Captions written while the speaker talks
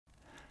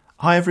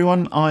Hi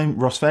everyone, I'm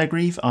Ross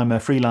Fairgrieve. I'm a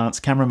freelance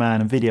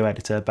cameraman and video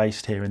editor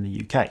based here in the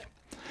UK.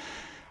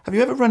 Have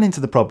you ever run into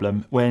the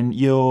problem when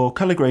you're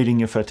colour grading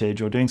your footage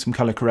or doing some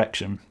colour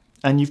correction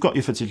and you've got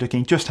your footage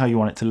looking just how you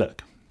want it to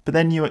look, but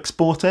then you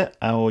export it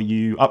or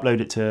you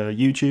upload it to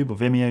YouTube or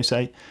Vimeo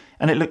say,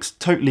 and it looks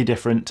totally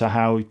different to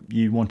how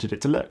you wanted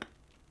it to look?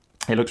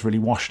 It looks really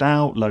washed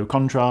out, low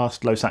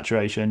contrast, low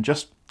saturation,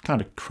 just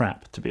kind of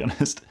crap, to be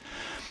honest.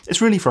 It's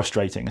really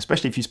frustrating,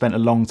 especially if you spent a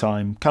long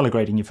time colour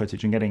grading your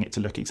footage and getting it to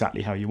look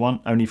exactly how you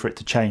want, only for it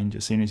to change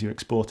as soon as you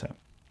export it.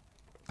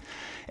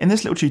 In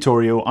this little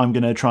tutorial, I'm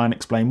going to try and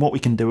explain what we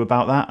can do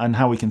about that and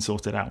how we can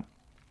sort it out.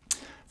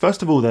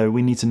 First of all, though,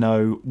 we need to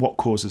know what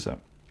causes it.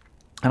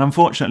 And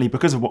unfortunately,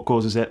 because of what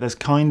causes it, there's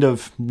kind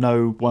of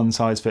no one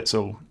size fits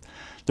all.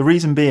 The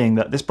reason being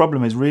that this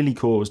problem is really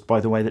caused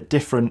by the way that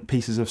different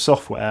pieces of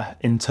software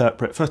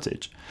interpret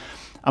footage.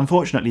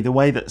 Unfortunately, the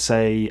way that,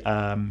 say,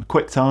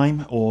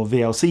 QuickTime or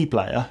VLC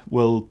Player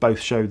will both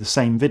show the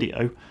same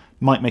video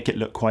might make it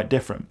look quite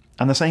different.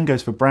 And the same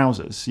goes for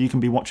browsers. You can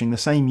be watching the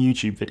same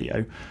YouTube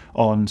video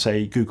on,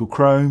 say, Google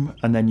Chrome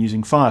and then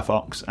using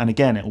Firefox, and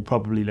again, it will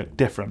probably look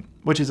different,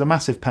 which is a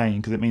massive pain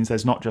because it means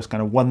there's not just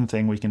kind of one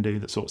thing we can do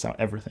that sorts out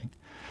everything.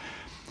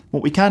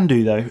 What we can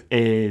do, though,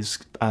 is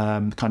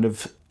kind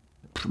of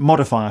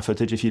modify our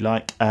footage, if you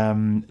like,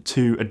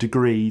 to a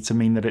degree to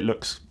mean that it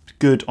looks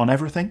good on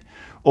everything,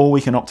 or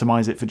we can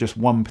optimize it for just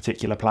one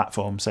particular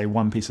platform, say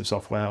one piece of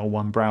software or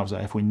one browser,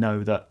 if we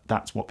know that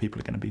that's what people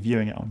are going to be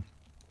viewing it on.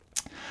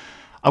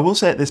 I will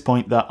say at this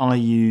point that I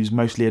use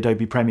mostly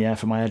Adobe Premiere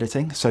for my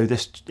editing, so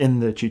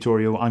in the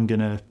tutorial I'm going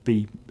to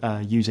be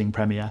using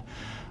Premiere.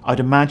 I'd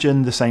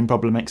imagine the same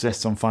problem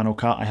exists on Final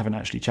Cut. I haven't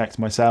actually checked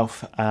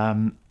myself,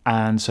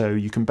 and so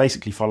you can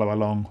basically follow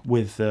along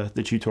with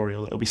the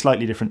tutorial. It'll be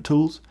slightly different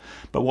tools,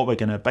 but what we're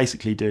going to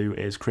basically do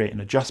is create an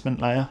adjustment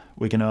layer.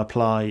 We're going to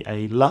apply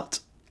a LUT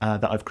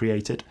that I've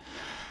created,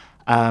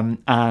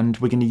 and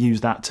we're going to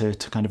use that to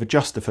kind of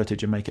adjust the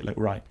footage and make it look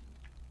right.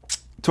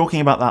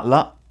 Talking about that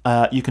LUT,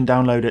 you can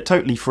download it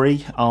totally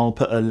free. I'll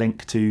put a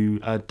link to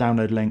a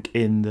download link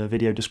in the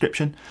video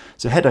description.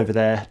 So head over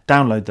there,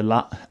 download the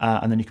LUT,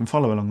 and then you can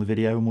follow along the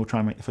video and we'll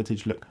try and make the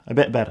footage look a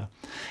bit better.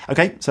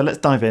 Okay, so let's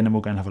dive in and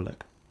we'll go and have a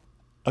look.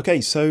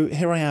 Okay, so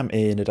here I am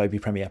in Adobe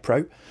Premiere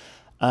Pro.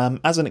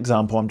 As an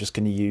example, I'm just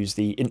going to use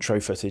the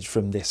intro footage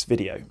from this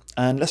video.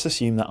 And let's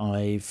assume that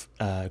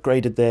I've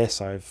graded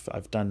this,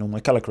 I've done all my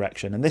colour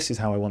correction, and this is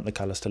how I want the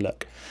colours to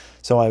look.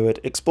 So I would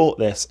export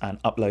this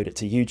and upload it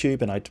to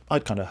YouTube, and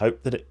I'd kind of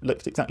hope that it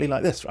looked exactly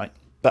like this, right?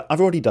 But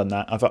I've already done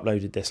that. I've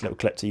uploaded this little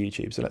clip to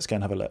YouTube, so let's go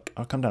and have a look.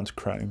 I'll come down to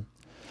Chrome.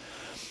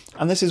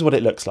 And this is what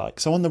it looks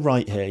like. So on the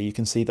right here, you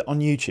can see that on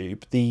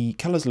YouTube, the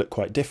colours look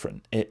quite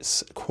different.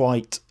 It's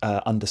quite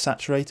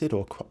undersaturated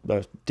or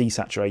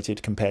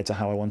desaturated compared to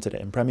how I wanted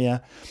it in Premiere.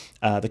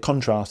 The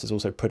contrast is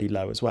also pretty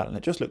low as well, and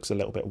it just looks a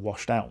little bit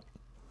washed out.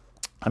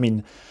 I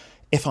mean,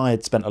 if I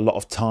had spent a lot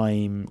of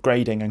time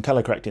grading and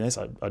colour correcting this,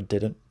 I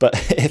didn't, but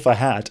if I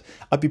had,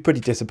 I'd be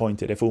pretty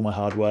disappointed if all my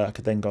hard work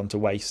had then gone to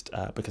waste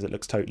because it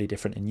looks totally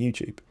different in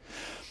YouTube.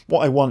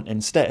 What I want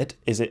instead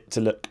is it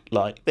to look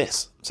like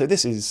this. So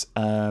this is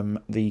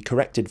the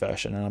corrected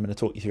version, and I'm going to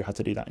talk you through how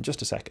to do that in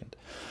just a second.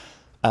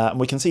 And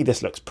we can see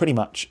this looks pretty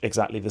much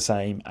exactly the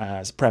same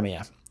as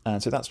Premiere,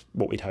 and so that's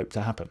what we'd hope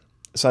to happen.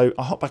 So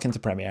I'll hop back into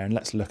Premiere and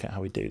let's look at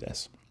how we do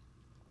this.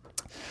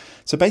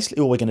 So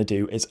basically all we're going to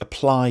do is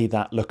apply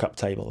that lookup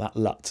table, that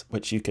LUT,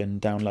 which you can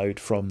download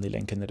from the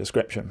link in the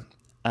description.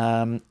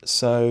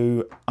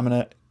 So I'm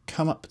going to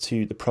come up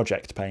to the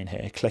project pane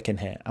here, click in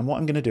here, and what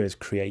I'm going to do is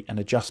create an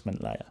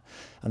adjustment layer,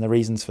 and the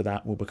reasons for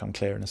that will become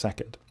clear in a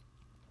second.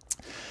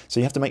 So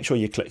you have to make sure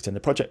you clicked in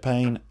the project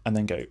pane and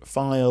then go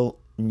File,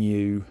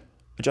 New,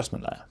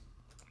 Adjustment Layer.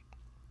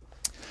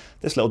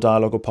 This little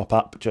dialog will pop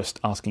up just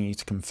asking you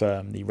to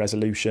confirm the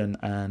resolution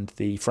and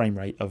the frame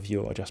rate of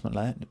your adjustment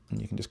layer,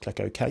 and you can just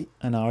click OK,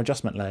 and our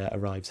adjustment layer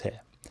arrives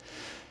here.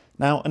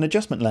 Now, an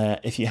adjustment layer,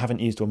 if you haven't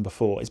used one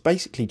before, is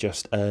basically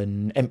just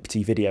an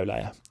empty video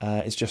layer.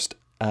 It's just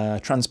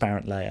a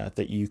transparent layer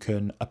that you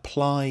can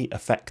apply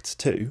effects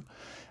to,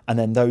 and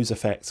then those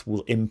effects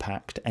will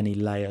impact any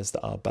layers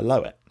that are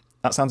below it.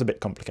 That sounds a bit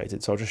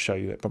complicated, so I'll just show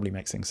you. It probably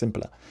makes things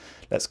simpler.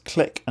 Let's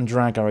click and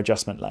drag our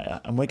adjustment layer,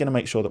 and we're going to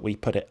make sure that we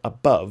put it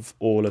above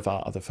all of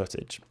our other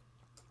footage.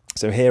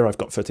 So here I've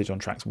got footage on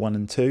tracks 1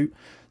 and 2,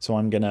 so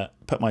I'm going to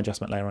put my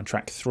adjustment layer on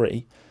track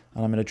 3,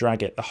 and I'm going to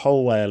drag it the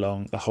whole way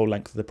along the whole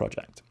length of the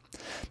project.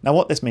 Now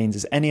what this means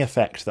is any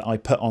effect that I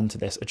put onto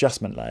this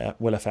adjustment layer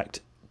will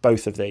affect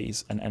both of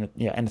these and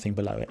yeah, anything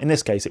below it. In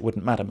this case, it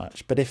wouldn't matter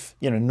much, but if,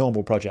 you know,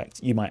 normal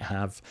project, you might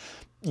have,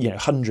 you know,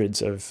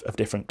 hundreds of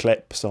different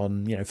clips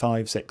on, you know,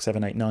 5, 6,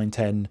 7, 8, 9,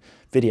 10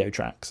 video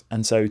tracks.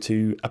 And so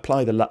to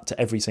apply the LUT to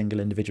every single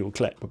individual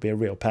clip would be a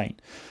real pain.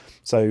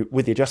 So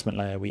with the adjustment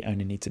layer, we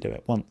only need to do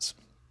it once.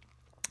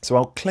 So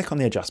I'll click on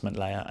the adjustment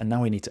layer, and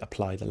now we need to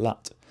apply the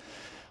LUT.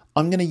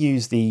 I'm going to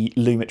use the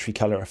Lumetri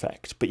color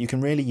effect, but you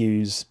can really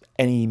use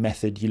any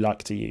method you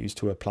like to use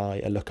to apply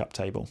a lookup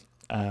table.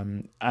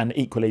 And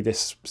equally,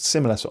 this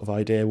similar sort of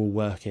idea will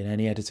work in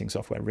any editing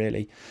software,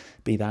 really,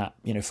 be that,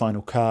 you know,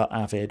 Final Cut,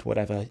 Avid,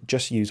 whatever.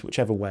 Just use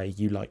whichever way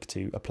you like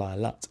to apply a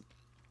LUT.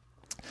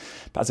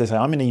 But as I say,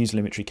 I'm going to use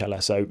Lumetri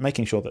Color, so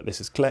making sure that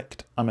this is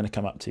clicked, I'm going to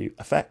come up to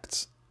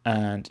Effects,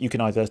 and you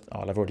can either,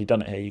 oh, I've already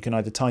done it here, you can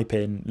either type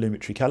in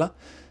Lumetri Color,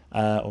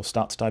 or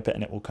start to type it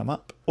and it will come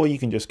up, or you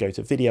can just go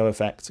to Video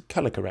Effects,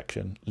 Color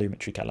Correction,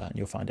 Lumetri Color, and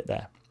you'll find it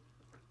there.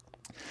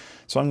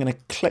 So I'm going to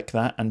click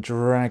that and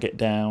drag it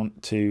down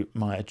to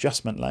my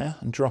adjustment layer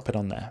and drop it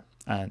on there,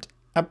 and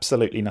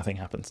absolutely nothing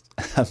happens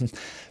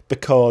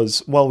because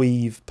while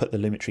we've put the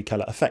Lumetri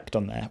Color effect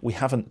on there, we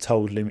haven't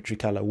told Lumetri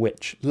Color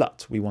which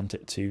LUT we want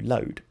it to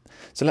load.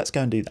 So let's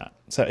go and do that.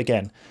 So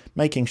again,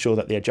 making sure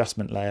that the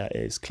adjustment layer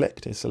is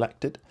clicked, is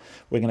selected,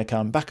 we're going to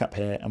come back up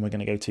here and we're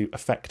going to go to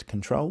Effect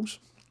Controls,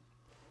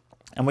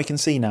 and we can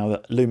see now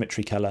that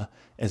Lumetri Color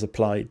is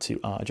applied to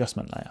our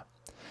adjustment layer.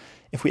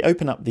 If we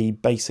open up the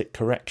basic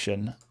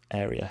correction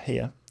area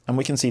here, and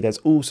we can see there's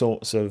all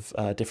sorts of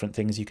different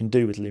things you can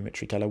do with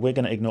Lumetri Color. We're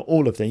going to ignore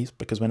all of these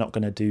because we're not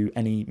going to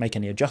make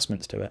any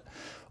adjustments to it.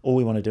 All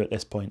we want to do at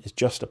this point is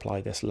just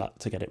apply this LUT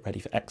to get it ready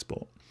for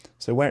export.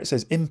 So where it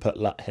says Input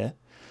LUT here,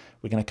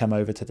 we're going to come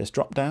over to this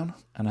drop down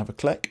and have a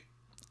click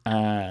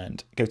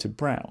and go to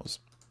Browse.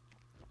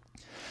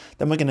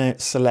 Then we're going to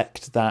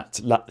select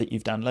that LUT that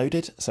you've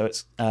downloaded. So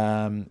it's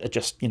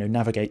just, you know,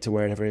 navigate to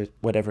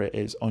whatever it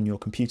is on your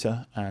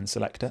computer and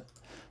select it.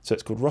 So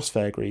it's called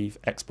Ross-Fairgrieve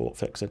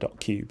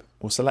exportfixer.cube.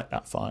 We'll select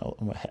that file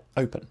and we'll hit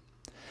open.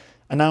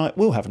 And now it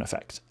will have an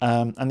effect.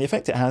 And the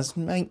effect it has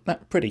ain't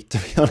that pretty, to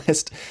be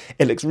honest.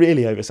 It looks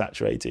really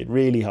oversaturated,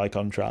 really high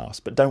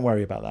contrast, but don't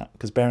worry about that,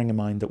 because bearing in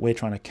mind that we're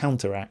trying to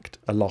counteract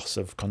a loss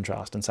of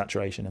contrast and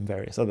saturation and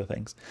various other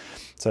things.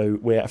 So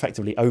we're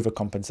effectively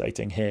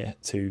overcompensating here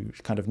to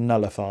kind of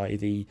nullify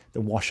the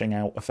washing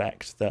out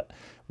effect that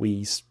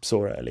we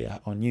saw earlier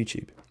on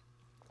YouTube.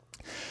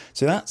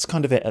 So that's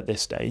kind of it at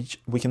this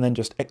stage. We can then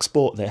just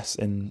export this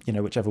in, you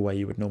know, whichever way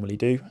you would normally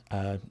do,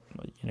 you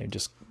know,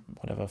 just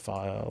whatever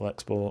file,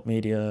 export,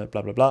 media,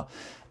 blah, blah, blah,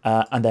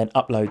 and then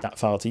upload that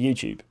file to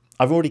YouTube.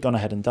 I've already gone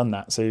ahead and done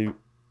that. So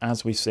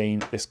as we've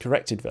seen, this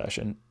corrected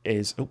version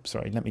is, oops,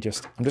 sorry, I'm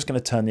just going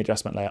to turn the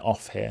adjustment layer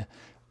off here.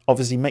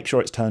 Obviously, make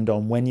sure it's turned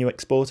on when you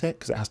export it,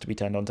 because it has to be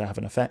turned on to have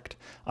an effect.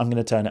 I'm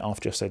going to turn it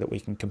off just so that we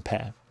can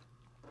compare.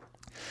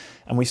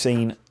 And we've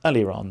seen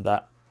earlier on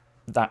that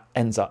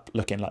ends up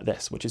looking like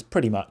this, which is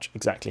pretty much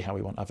exactly how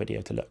we want our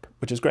video to look,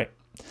 which is great.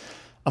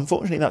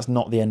 Unfortunately, that's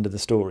not the end of the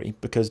story,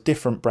 because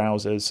different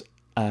browsers,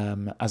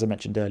 as I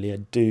mentioned earlier,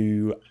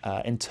 do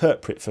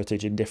interpret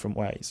footage in different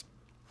ways.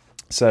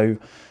 So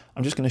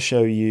I'm just going to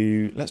show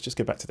you, let's just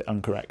go back to the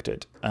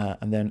uncorrected,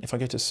 and then if I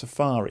go to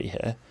Safari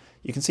here,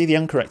 you can see the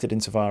uncorrected in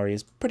Safari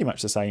is pretty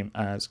much the same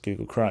as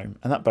Google Chrome,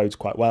 and that bodes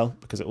quite well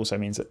because it also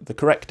means that the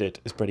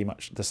corrected is pretty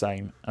much the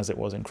same as it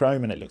was in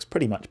Chrome, and it looks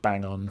pretty much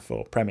bang on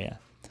for Premiere.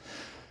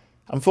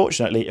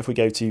 Unfortunately, if we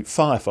go to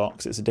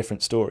Firefox, it's a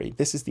different story.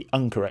 This is the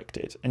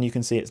uncorrected, and you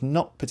can see it's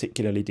not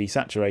particularly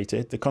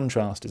desaturated. The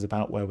contrast is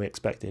about where we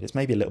expected. It's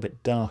maybe a little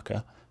bit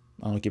darker,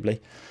 arguably,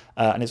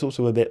 and it's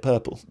also a bit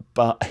purple,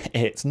 but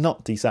it's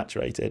not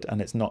desaturated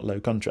and it's not low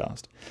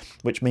contrast,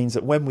 which means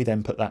that when we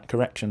then put that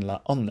correction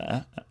LUT on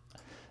there,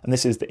 and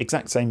this is the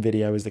exact same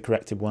video as the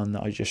corrected one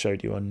that I just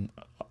showed you on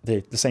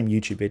the same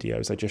YouTube video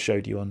as I just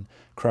showed you on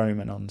Chrome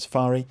and on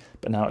Safari,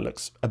 but now it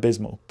looks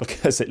abysmal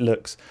because it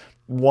looks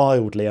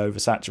wildly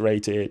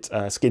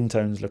oversaturated, skin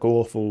tones look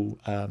awful,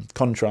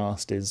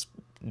 contrast is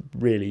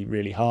really,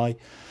 really high,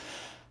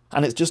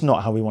 and it's just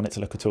not how we want it to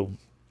look at all.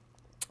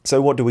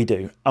 So what do we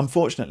do?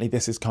 Unfortunately,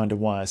 this is kind of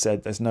why I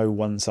said there's no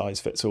one size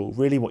fits all.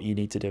 Really what you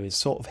need to do is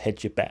sort of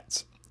hedge your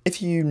bets.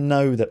 If you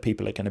know that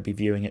people are going to be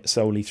viewing it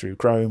solely through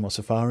Chrome or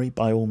Safari,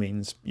 by all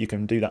means, you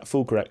can do that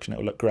full correction,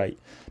 it'll look great.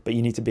 But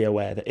you need to be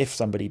aware that if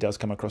somebody does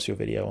come across your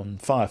video on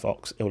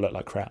Firefox, it'll look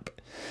like crap.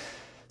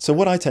 So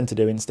what I tend to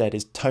do instead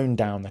is tone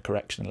down the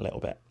correction a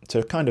little bit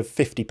to kind of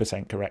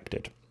 50%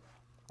 corrected.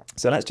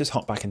 So let's just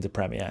hop back into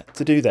Premiere.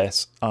 To do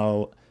this,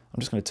 I'm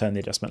just going to turn the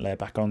adjustment layer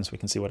back on so we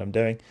can see what I'm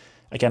doing.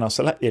 Again, I'll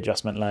select the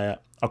adjustment layer,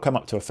 I'll come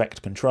up to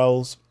Effect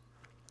Controls,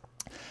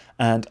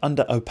 and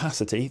under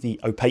Opacity, the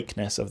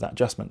opaqueness of that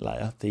adjustment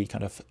layer, the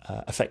kind of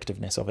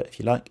effectiveness of it, if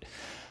you like,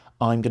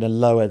 I'm going to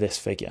lower this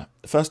figure.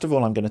 First of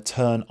all, I'm going to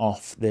turn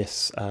off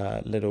this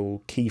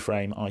little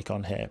keyframe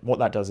icon here. What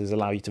that does is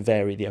allow you to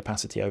vary the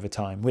opacity over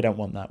time. We don't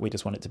want that. We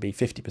just want it to be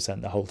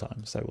 50% the whole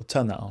time. So we'll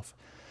turn that off.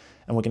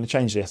 And we're going to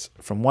change this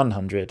from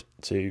 100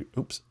 to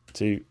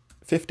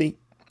 50.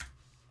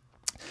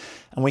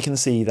 And we can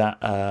see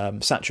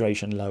that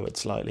saturation lowered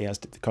slightly, as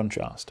did the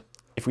contrast.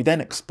 If we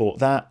then export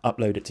that,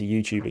 upload it to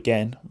YouTube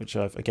again, which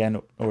I've again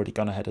already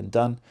gone ahead and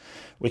done,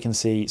 we can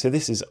see, so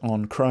this is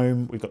on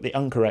Chrome, we've got the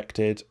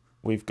uncorrected,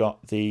 we've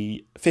got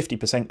the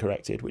 50%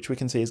 corrected, which we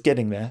can see is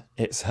getting there.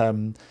 It's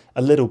a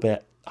little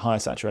bit higher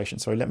saturation.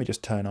 Sorry, let me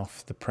just turn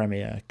off the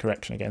Premiere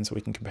correction again so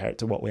we can compare it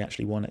to what we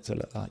actually want it to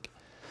look like.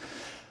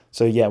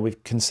 So yeah, we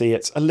can see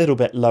it's a little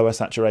bit lower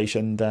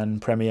saturation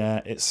than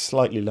Premiere. It's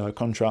slightly lower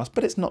contrast,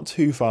 but it's not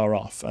too far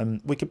off.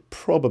 We could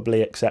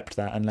probably accept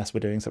that unless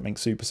we're doing something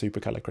super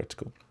color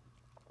critical.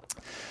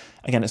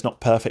 Again, it's not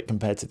perfect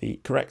compared to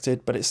the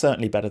corrected, but it's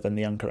certainly better than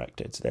the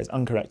uncorrected. So there's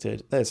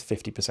uncorrected, there's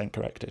 50%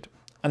 corrected.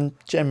 And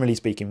generally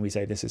speaking, we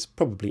say this is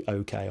probably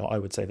okay, or I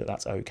would say that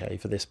that's okay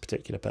for this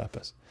particular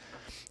purpose.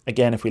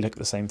 Again, if we look at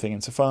the same thing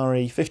in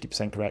Safari,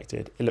 50%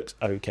 corrected, it looks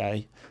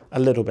okay, a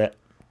little bit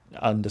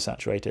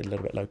undersaturated, a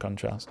little bit low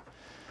contrast.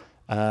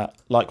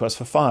 Likewise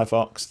for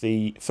Firefox,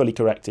 the fully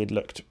corrected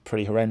looked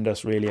pretty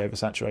horrendous, really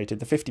oversaturated.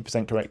 The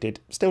 50%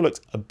 corrected still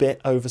looks a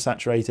bit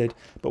oversaturated,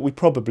 but we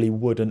probably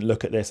wouldn't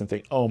look at this and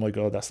think, oh my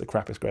god, that's the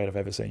crappiest grade I've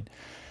ever seen.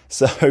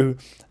 So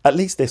at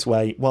least this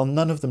way, while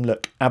none of them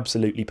look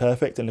absolutely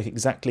perfect and look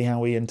exactly how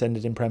we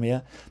intended in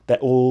Premiere, they're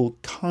all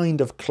kind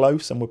of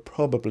close and will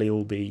probably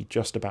all be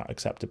just about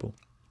acceptable.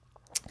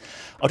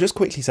 I'll just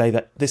quickly say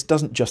that this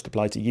doesn't just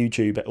apply to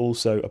YouTube, it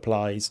also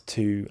applies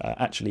to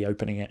actually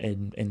opening it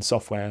in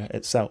software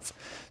itself.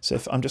 So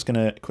if I'm just going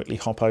to quickly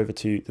hop over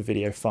to the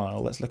video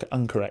file, let's look at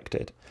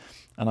uncorrected,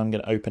 and I'm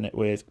going to open it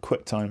with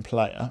QuickTime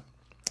Player.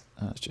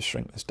 Let's just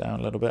shrink this down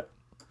a little bit.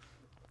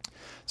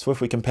 So if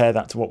we compare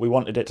that to what we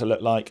wanted it to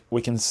look like,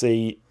 we can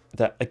see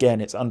that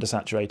again it's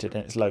undersaturated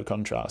and it's low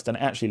contrast, and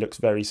it actually looks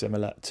very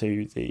similar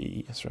to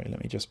the, sorry,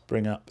 let me just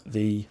bring up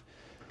the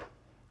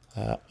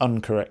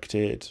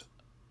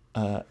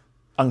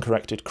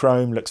uncorrected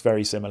Chrome. Looks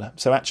very similar.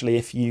 So actually,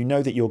 if you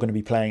know that you're going to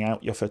be playing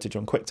out your footage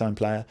on QuickTime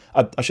Player,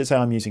 I should say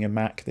I'm using a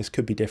Mac, this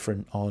could be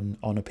different on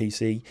a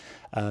PC,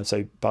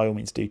 so by all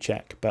means do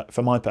check, but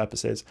for my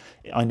purposes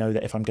I know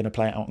that if I'm going to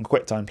play it out on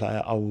QuickTime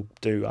Player, I will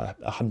do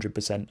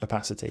 100%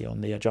 opacity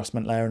on the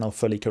adjustment layer and I'll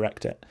fully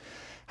correct it.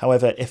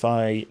 However, if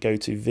I go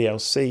to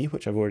VLC,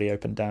 which I've already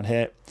opened down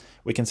here,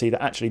 we can see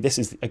that actually this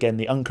is again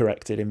the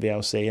uncorrected in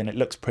VLC, and it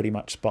looks pretty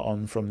much spot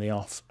on from the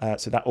off,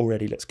 so that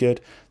already looks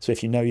good. So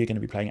if you know you're going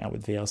to be playing it out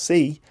with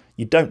VLC,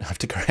 you don't have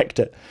to correct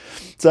it.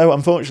 So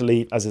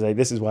unfortunately, as I say,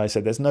 this is why I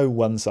said there's no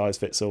one size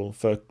fits all.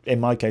 In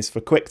my case, for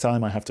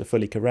QuickTime I have to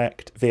fully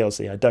correct,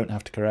 VLC I don't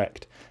have to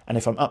correct, and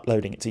if I'm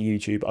uploading it to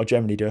YouTube I'll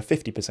generally do a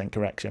 50%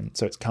 correction,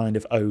 so it's kind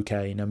of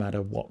okay no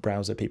matter what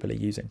browser people are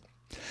using.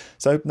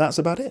 So that's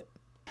about it.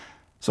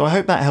 So I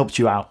hope that helped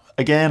you out.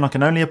 Again, I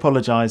can only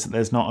apologise that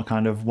there's not a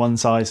kind of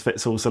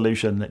one-size-fits-all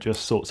solution that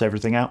just sorts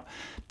everything out.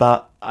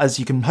 But as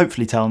you can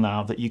hopefully tell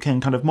now, that you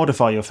can kind of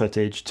modify your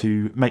footage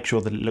to make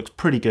sure that it looks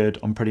pretty good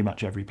on pretty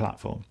much every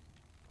platform.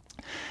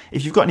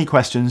 If you've got any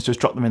questions, just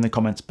drop them in the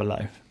comments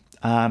below.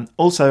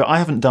 Also, I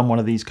haven't done one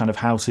of these kind of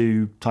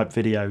how-to type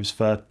videos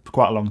for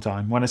quite a long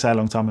time. When I say a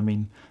long time, I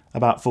mean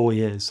about 4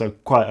 years, so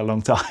quite a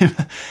long time.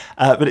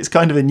 But it's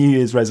kind of a New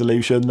Year's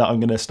resolution that I'm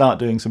going to start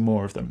doing some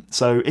more of them.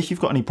 So if you've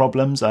got any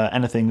problems,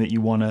 anything that you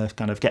want to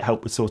kind of get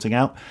help with sorting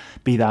out,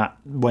 be that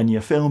when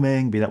you're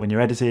filming, be that when you're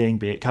editing,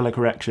 be it colour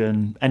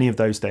correction, any of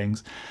those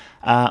things,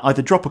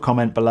 either drop a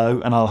comment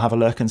below and I'll have a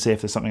look and see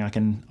if there's something I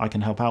can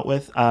help out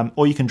with,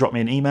 or you can drop me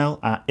an email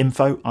at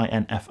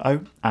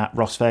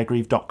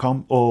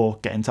info@rossfairgrieve.com, or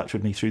get in touch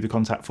with me through the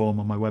contact form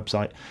on my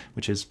website,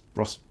 which is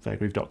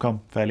rossfairgrieve.com,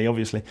 fairly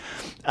obviously.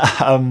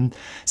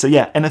 So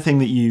yeah, anything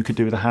that you could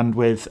do with a hand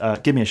with,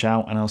 give me a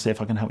shout and I'll see if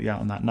I can help you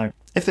out on that note.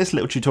 If this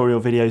little tutorial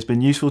video has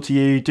been useful to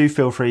you, do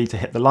feel free to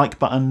hit the like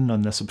button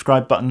and the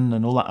subscribe button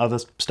and all that other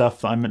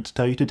stuff that I meant to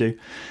tell you to do.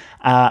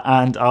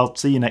 And I'll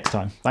see you next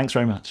time. Thanks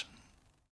very much.